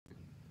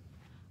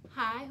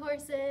Hi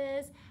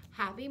horses,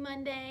 happy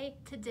Monday.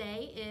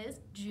 Today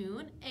is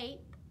June 8th,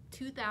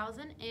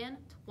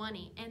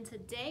 2020, and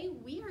today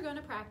we are going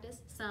to practice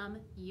some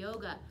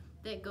yoga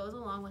that goes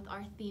along with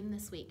our theme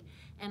this week.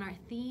 And our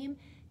theme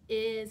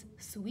is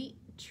sweet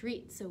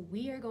treats. So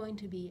we are going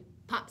to be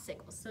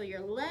popsicles. So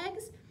your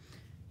legs,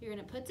 you're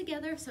going to put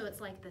together so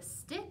it's like the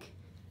stick,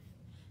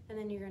 and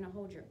then you're going to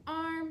hold your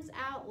arms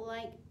out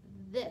like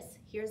this.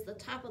 Here's the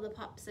top of the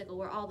popsicle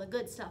where all the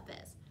good stuff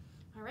is.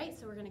 All right,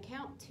 so we're gonna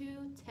count to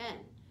 10.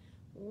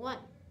 1,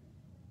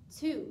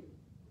 2,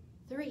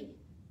 3,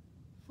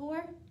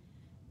 4,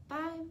 5,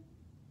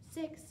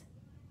 6,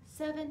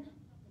 7,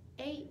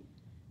 8,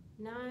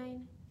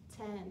 9,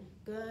 10.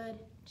 Good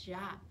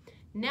job.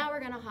 Now we're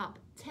gonna hop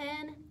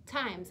 10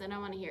 times, and I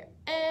wanna hear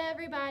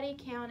everybody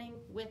counting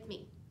with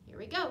me. Here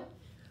we go.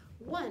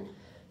 1,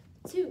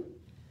 2,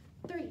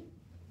 3,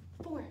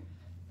 4,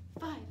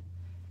 5,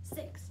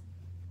 6,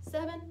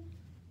 7,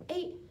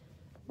 8,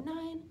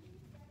 9,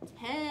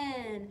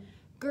 10.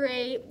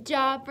 Great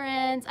job,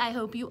 friends. I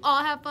hope you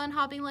all have fun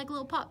hopping like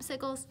little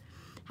popsicles.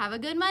 Have a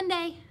good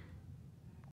Monday.